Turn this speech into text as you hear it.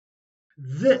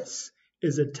This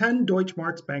is a 10 Deutsche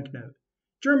Marks banknote,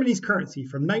 Germany's currency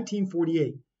from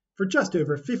 1948, for just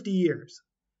over 50 years.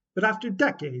 But after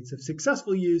decades of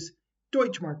successful use,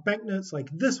 Deutsche Mark banknotes like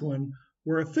this one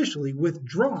were officially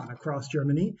withdrawn across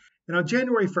Germany, and on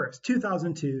January 1st,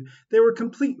 2002, they were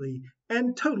completely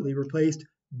and totally replaced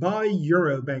by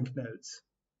Euro banknotes.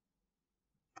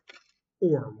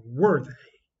 Or were they?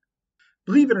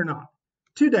 Believe it or not,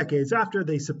 2 decades after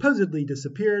they supposedly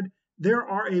disappeared, there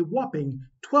are a whopping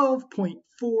 12.4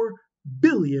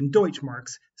 billion Deutsche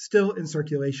Marks still in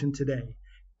circulation today.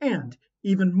 And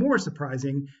even more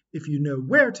surprising, if you know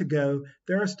where to go,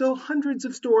 there are still hundreds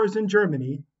of stores in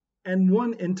Germany and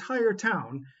one entire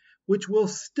town which will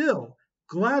still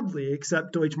gladly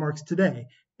accept Deutsche Marks today.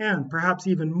 And perhaps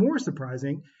even more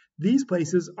surprising, these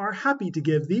places are happy to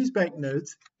give these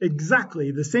banknotes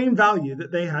exactly the same value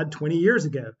that they had 20 years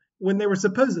ago when they were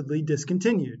supposedly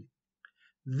discontinued.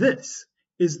 This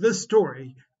is the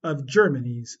story of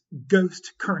Germany's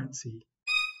ghost currency.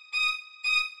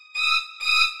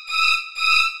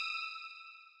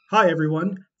 Hi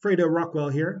everyone, Fredo Rockwell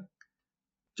here.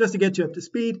 Just to get you up to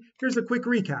speed, here's a quick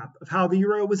recap of how the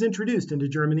euro was introduced into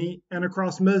Germany and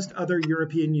across most other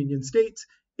European Union states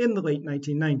in the late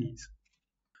 1990s.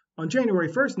 On January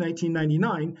 1st,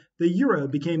 1999, the euro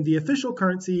became the official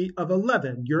currency of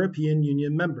 11 European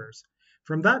Union members.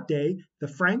 From that day, the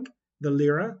franc, the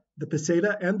lira, the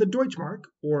peseta, and the Deutschmark,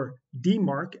 or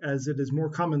D-Mark as it is more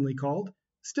commonly called,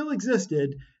 still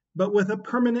existed, but with a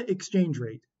permanent exchange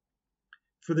rate.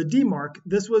 For the D-Mark,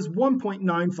 this was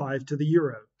 1.95 to the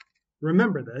euro.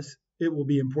 Remember this, it will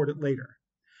be important later.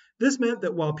 This meant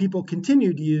that while people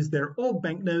continued to use their old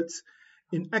banknotes,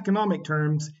 in economic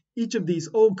terms, each of these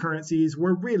old currencies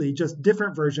were really just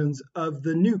different versions of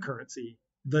the new currency,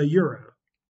 the euro.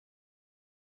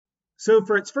 So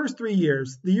for its first 3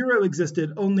 years, the euro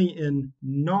existed only in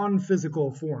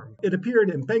non-physical form. It appeared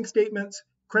in bank statements,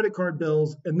 credit card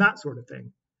bills, and that sort of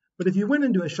thing. But if you went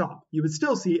into a shop, you would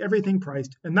still see everything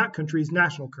priced in that country's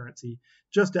national currency,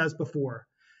 just as before.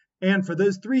 And for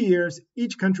those 3 years,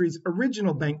 each country's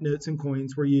original banknotes and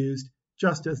coins were used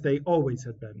just as they always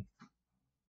had been.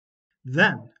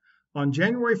 Then, on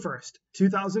January 1st,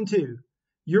 2002,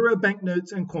 euro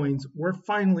banknotes and coins were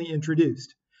finally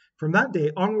introduced. From that day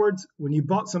onwards, when you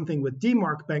bought something with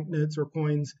D-Mark banknotes or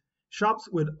coins, shops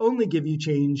would only give you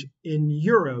change in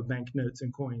euro banknotes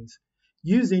and coins,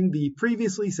 using the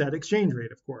previously set exchange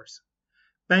rate, of course.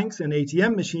 Banks and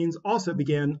ATM machines also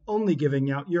began only giving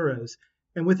out euros,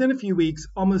 and within a few weeks,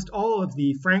 almost all of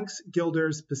the francs,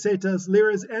 guilders, pesetas,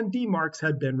 liras, and D-Marks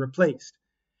had been replaced.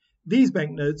 These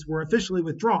banknotes were officially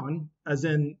withdrawn, as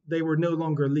in they were no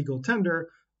longer legal tender,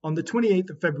 on the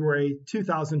 28th of February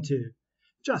 2002.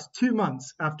 Just 2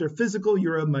 months after physical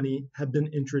euro money had been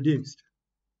introduced.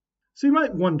 So you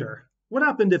might wonder, what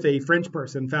happened if a French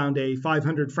person found a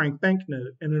 500 franc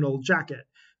banknote in an old jacket,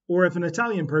 or if an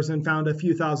Italian person found a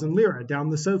few thousand lira down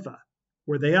the sofa?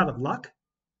 Were they out of luck?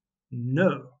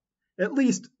 No, at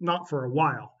least not for a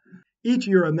while. Each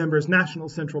euro member's national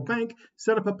central bank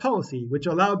set up a policy which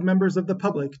allowed members of the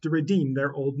public to redeem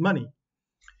their old money.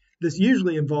 This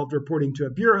usually involved reporting to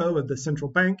a bureau of the central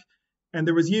bank, and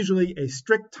there was usually a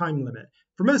strict time limit.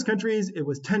 For most countries, it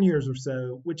was 10 years or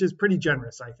so, which is pretty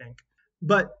generous, I think.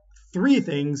 But 3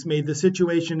 things made the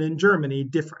situation in Germany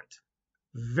different.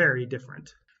 Very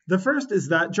different. The first is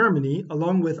that Germany,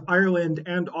 along with Ireland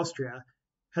and Austria,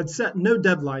 had set no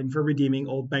deadline for redeeming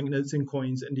old banknotes and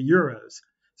coins into euros.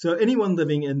 So anyone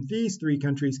living in these 3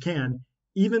 countries can,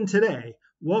 even today,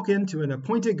 walk into an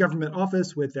appointed government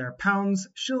office with their pounds,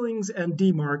 shillings, and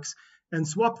D-Marks and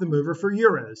swap them over for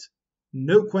euros.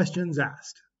 No questions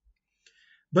asked.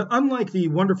 But unlike the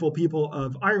wonderful people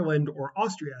of Ireland or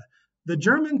Austria, the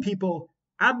German people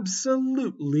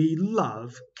absolutely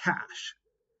love cash,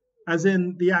 as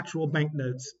in the actual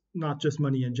banknotes, not just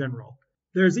money in general.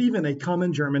 There's even a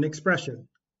common German expression,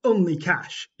 only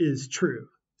cash is true.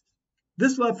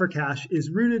 This love for cash is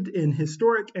rooted in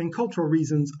historic and cultural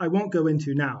reasons I won't go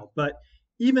into now, but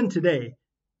even today,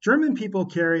 German people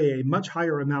carry a much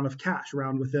higher amount of cash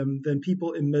around with them than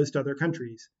people in most other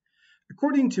countries.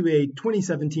 According to a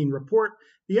 2017 report,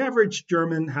 the average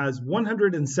German has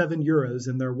 107 euros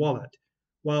in their wallet,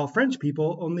 while French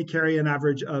people only carry an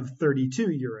average of 32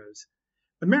 euros.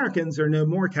 Americans are no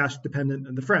more cash dependent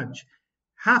than the French.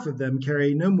 Half of them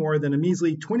carry no more than a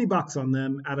measly 20 bucks on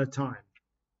them at a time.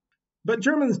 But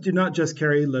Germans do not just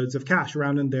carry loads of cash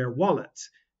around in their wallets.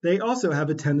 They also have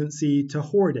a tendency to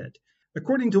hoard it.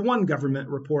 According to one government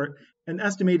report, an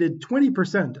estimated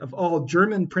 20% of all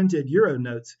German printed euro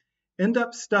notes end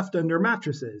up stuffed under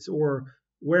mattresses or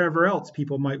wherever else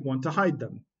people might want to hide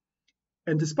them.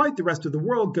 And despite the rest of the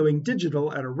world going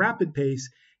digital at a rapid pace,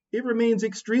 it remains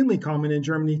extremely common in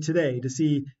Germany today to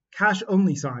see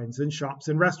cash-only signs in shops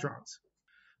and restaurants.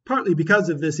 Partly because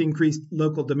of this increased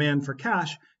local demand for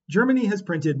cash, Germany has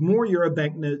printed more euro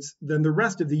banknotes than the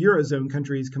rest of the Eurozone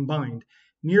countries combined,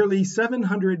 nearly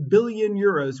 700 billion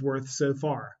euros worth so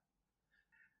far.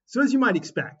 So as you might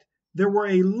expect, there were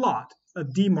a lot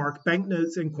of D-Mark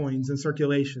banknotes and coins in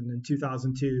circulation in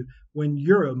 2002 when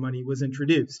euro money was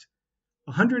introduced.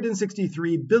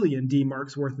 163 billion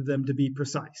D-Marks worth of them to be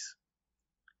precise.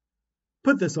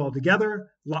 Put this all together,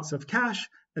 lots of cash,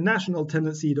 a national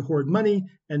tendency to hoard money,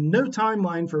 and no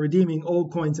timeline for redeeming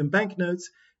old coins and banknotes,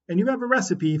 and you have a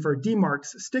recipe for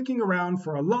D-Marks sticking around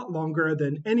for a lot longer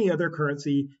than any other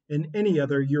currency in any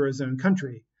other Eurozone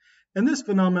country. And this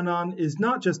phenomenon is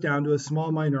not just down to a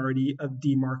small minority of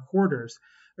D-Mark hoarders.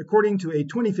 According to a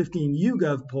 2015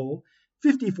 YouGov poll,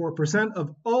 54%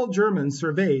 of all Germans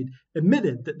surveyed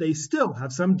admitted that they still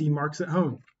have some D-Marks at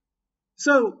home.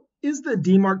 So, is the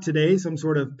D-Mark today some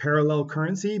sort of parallel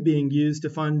currency being used to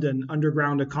fund an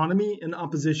underground economy in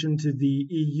opposition to the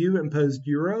EU-imposed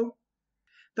euro?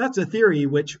 That's a theory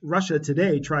which Russia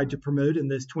Today tried to promote in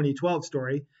this 2012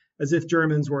 story, as if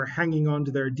Germans were hanging on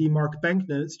to their D-Mark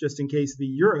banknotes just in case the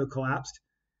euro collapsed.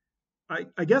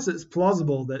 I guess it's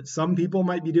plausible that some people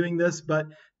might be doing this, but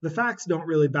the facts don't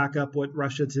really back up what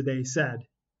Russia Today said.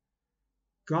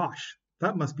 Gosh,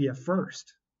 that must be a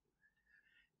first.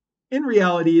 In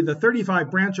reality, the 35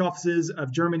 branch offices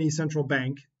of Germany's central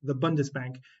bank, the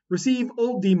Bundesbank, receive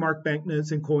old D-Mark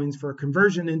banknotes and coins for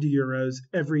conversion into euros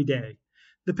every day.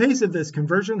 The pace of this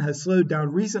conversion has slowed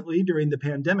down recently during the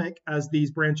pandemic, as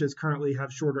these branches currently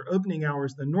have shorter opening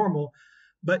hours than normal,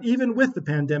 but even with the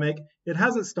pandemic, it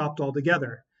hasn't stopped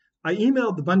altogether. I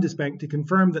emailed the Bundesbank to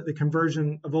confirm that the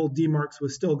conversion of old D-Marks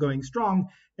was still going strong,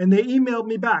 and they emailed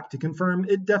me back to confirm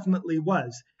it definitely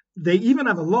was. They even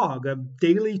have a log of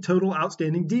daily total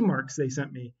outstanding D-Marks they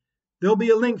sent me. There'll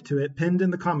be a link to it pinned in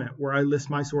the comment where I list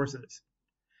my sources.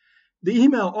 The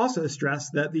email also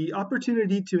stressed that the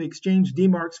opportunity to exchange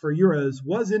D-Marks for euros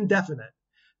was indefinite.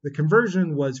 The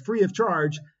conversion was free of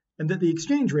charge, and that the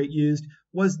exchange rate used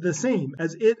was the same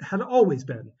as it had always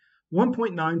been,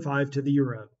 1.95 to the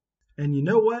euro. And you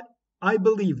know what? I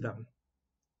believe them.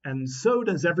 And so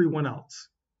does everyone else.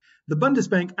 The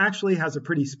Bundesbank actually has a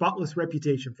pretty spotless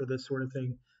reputation for this sort of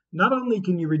thing. Not only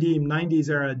can you redeem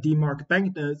 90s-era D-Mark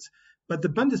banknotes, but the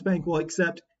Bundesbank will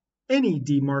accept any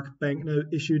D-Mark banknote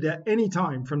issued at any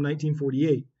time from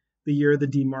 1948, the year the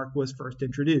D-Mark was first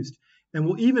introduced, and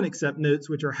will even accept notes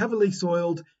which are heavily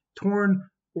soiled, torn,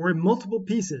 or in multiple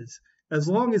pieces, as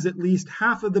long as at least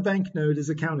half of the banknote is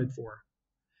accounted for.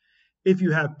 If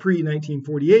you have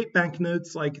pre-1948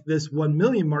 banknotes like this 1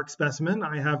 million mark specimen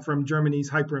I have from Germany's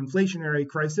hyperinflationary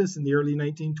crisis in the early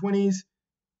 1920s,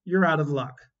 you're out of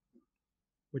luck,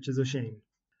 which is a shame.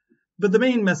 But the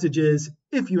main message is,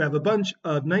 if you have a bunch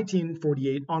of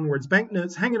 1948 onwards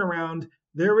banknotes hanging around,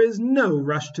 there is no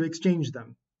rush to exchange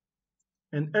them.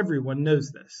 And everyone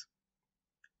knows this.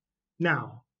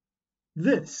 Now,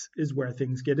 this is where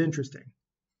things get interesting.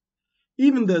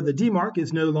 Even though the D-Mark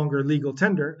is no longer legal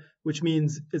tender, which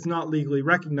means it's not legally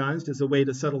recognized as a way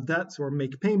to settle debts or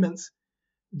make payments,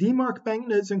 D-Mark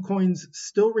banknotes and coins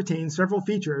still retain several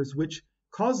features which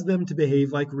cause them to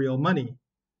behave like real money.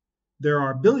 There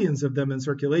are billions of them in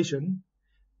circulation.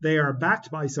 They are backed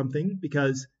by something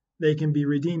because they can be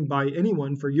redeemed by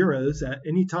anyone for euros at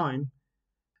any time.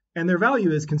 And their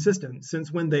value is consistent,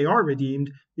 since when they are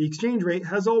redeemed, the exchange rate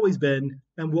has always been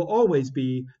and will always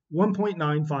be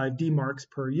 1.95 D-Marks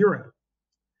per euro.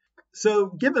 So,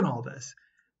 given all this,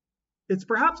 it's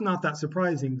perhaps not that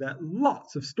surprising that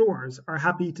lots of stores are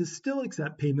happy to still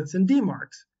accept payments in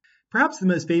D-Marks. Perhaps the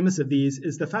most famous of these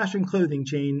is the fashion clothing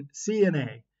chain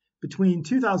C&A. Between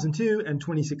 2002 and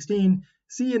 2016,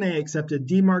 C&A accepted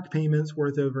D-Mark payments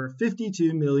worth over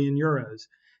 52 million euros.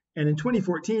 And in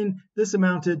 2014, this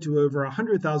amounted to over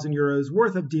 100,000 euros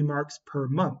worth of D-Marks per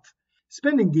month.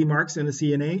 Spending D-Marks in a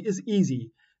C&A is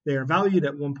easy. They are valued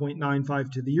at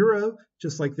 1.95 to the euro,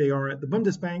 just like they are at the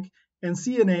Bundesbank, and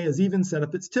C&A has even set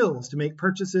up its tills to make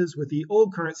purchases with the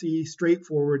old currency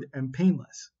straightforward and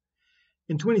painless.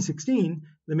 In 2016,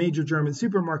 the major German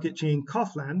supermarket chain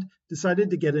Kaufland decided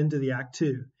to get into the act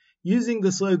too. Using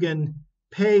the slogan,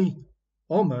 "Pay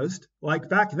almost like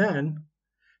back then,"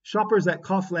 shoppers at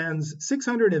Kaufland's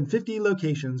 650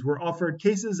 locations were offered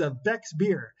cases of Beck's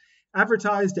beer,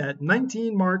 advertised at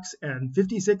 19 marks and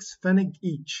 56 Pfennig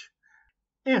each.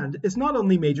 And it's not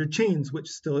only major chains which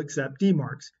still accept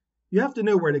D-Marks. You have to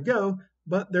know where to go,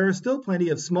 but there are still plenty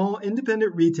of small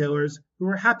independent retailers who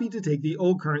are happy to take the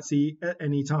old currency at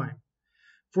any time.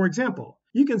 For example,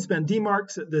 you can spend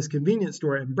D-Marks at this convenience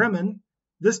store in Bremen,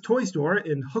 this toy store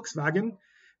in Höchstwagen,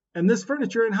 and this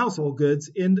furniture and household goods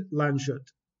in Landshut,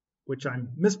 which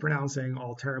I'm mispronouncing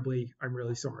all terribly. I'm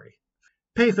really sorry.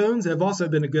 Payphones have also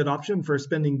been a good option for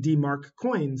spending D-Mark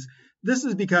coins. This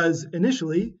is because,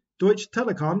 initially, Deutsche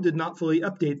Telekom did not fully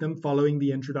update them following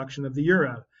the introduction of the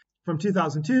euro. From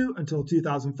 2002 until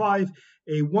 2005,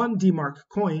 a 1 D-Mark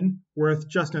coin, worth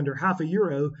just under half a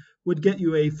euro, would get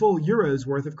you a full euro's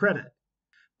worth of credit.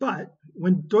 But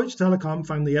when Deutsche Telekom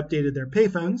finally updated their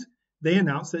payphones, they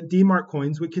announced that D-Mark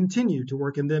coins would continue to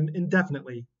work in them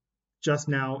indefinitely, just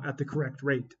now at the correct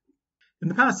rate. In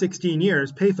the past 16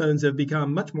 years, payphones have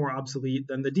become much more obsolete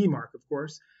than the D-Mark, of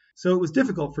course, so it was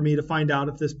difficult for me to find out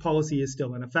if this policy is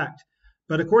still in effect.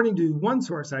 But according to one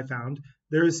source I found,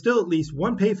 there is still at least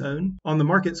one payphone on the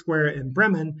market square in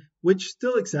Bremen which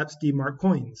still accepts D-Mark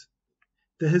coins.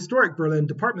 The historic Berlin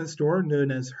department store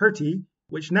known as Hertie,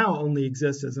 which now only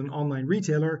exists as an online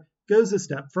retailer, goes a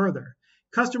step further.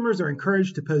 Customers are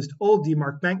encouraged to post old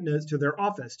D-Mark banknotes to their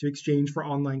office to exchange for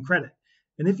online credit.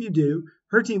 And if you do,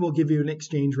 Hertie will give you an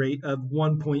exchange rate of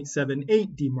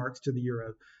 1.78 D-Marks to the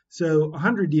euro. So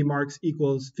 100 D-Marks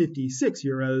equals 56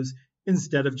 euros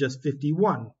instead of just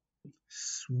 51.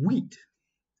 Sweet!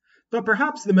 But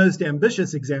perhaps the most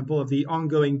ambitious example of the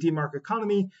ongoing D-Mark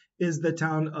economy is the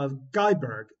town of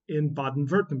Guyberg in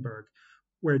Baden-Württemberg,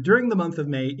 where during the month of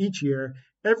May each year,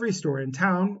 every store in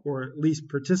town, or at least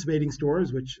participating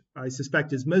stores, which I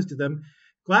suspect is most of them,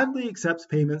 gladly accepts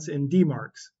payments in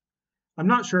D-Marks. I'm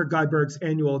not sure Guyberg's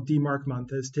annual D-Mark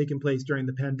month has taken place during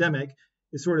the pandemic.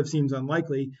 It sort of seems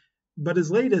unlikely. But as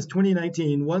late as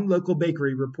 2019, one local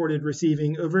bakery reported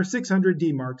receiving over 600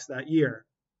 D-Marks that year.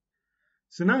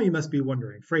 So now you must be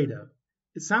wondering, Fredo,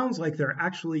 it sounds like there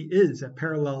actually is a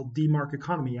parallel D-Mark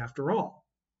economy after all.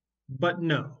 But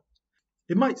no.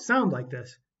 It might sound like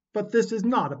this, but this is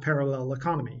not a parallel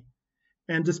economy.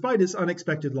 And despite its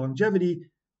unexpected longevity,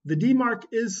 the D-Mark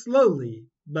is slowly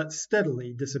but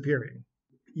steadily disappearing.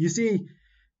 You see,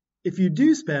 if you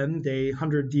do spend a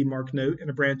 100 D-Mark note in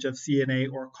a branch of C&A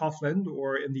or Kaufland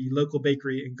or in the local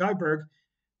bakery in Guyberg,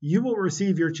 you will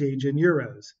receive your change in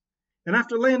euros. And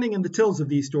after landing in the tills of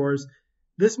these stores,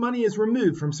 this money is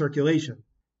removed from circulation,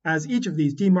 as each of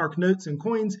these D-Mark notes and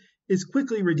coins is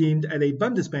quickly redeemed at a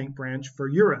Bundesbank branch for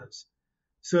euros.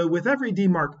 So with every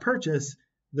D-Mark purchase,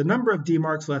 the number of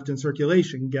D-Marks left in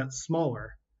circulation gets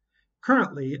smaller.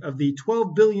 Currently, of the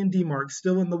 12 billion D-Marks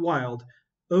still in the wild,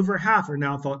 over half are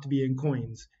now thought to be in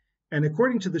coins. And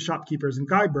according to the shopkeepers in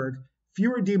Guyberg,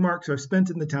 fewer D-Marks are spent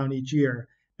in the town each year,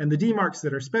 and the D-Marks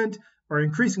that are spent are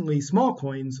increasingly small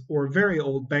coins or very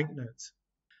old banknotes.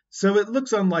 So it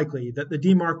looks unlikely that the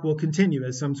D-Mark will continue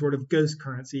as some sort of ghost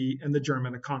currency in the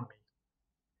German economy.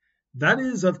 That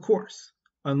is, of course,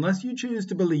 unless you choose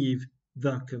to believe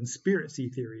the conspiracy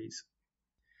theories.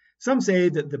 Some say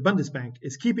that the Bundesbank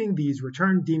is keeping these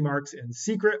returned D-Marks in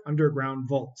secret underground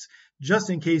vaults,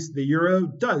 just in case the euro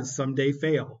does someday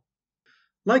fail.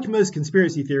 Like most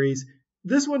conspiracy theories,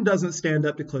 this one doesn't stand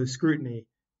up to close scrutiny,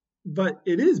 but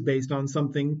it is based on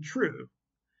something true.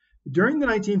 During the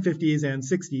 1950s and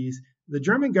 60s, the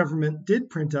German government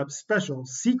did print up special,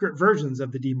 secret versions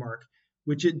of the D-Mark,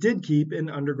 which it did keep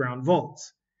in underground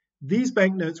vaults. These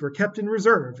banknotes were kept in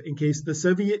reserve in case the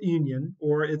Soviet Union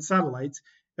or its satellites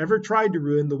ever tried to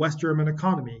ruin the West German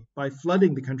economy by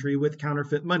flooding the country with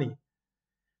counterfeit money.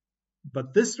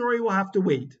 But this story will have to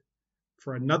wait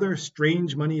for another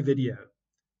Strange Money video.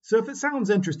 So if it sounds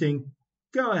interesting,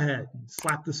 go ahead and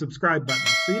slap the subscribe button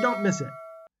so you don't miss it.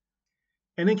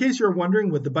 And in case you're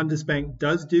wondering what the Bundesbank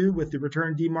does do with the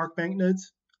returned D-Mark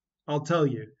banknotes, I'll tell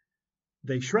you,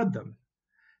 they shred them.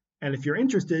 And if you're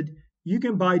interested, you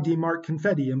can buy D-Mark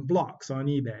confetti in blocks on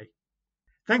eBay.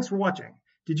 Thanks for watching.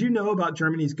 Did you know about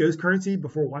Germany's ghost currency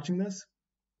before watching this?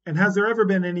 And has there ever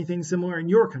been anything similar in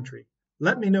your country?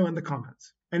 Let me know in the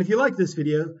comments. And if you like this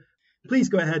video, please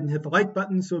go ahead and hit the like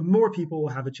button so more people will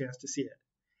have a chance to see it.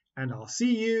 And I'll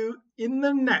see you in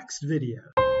the next video.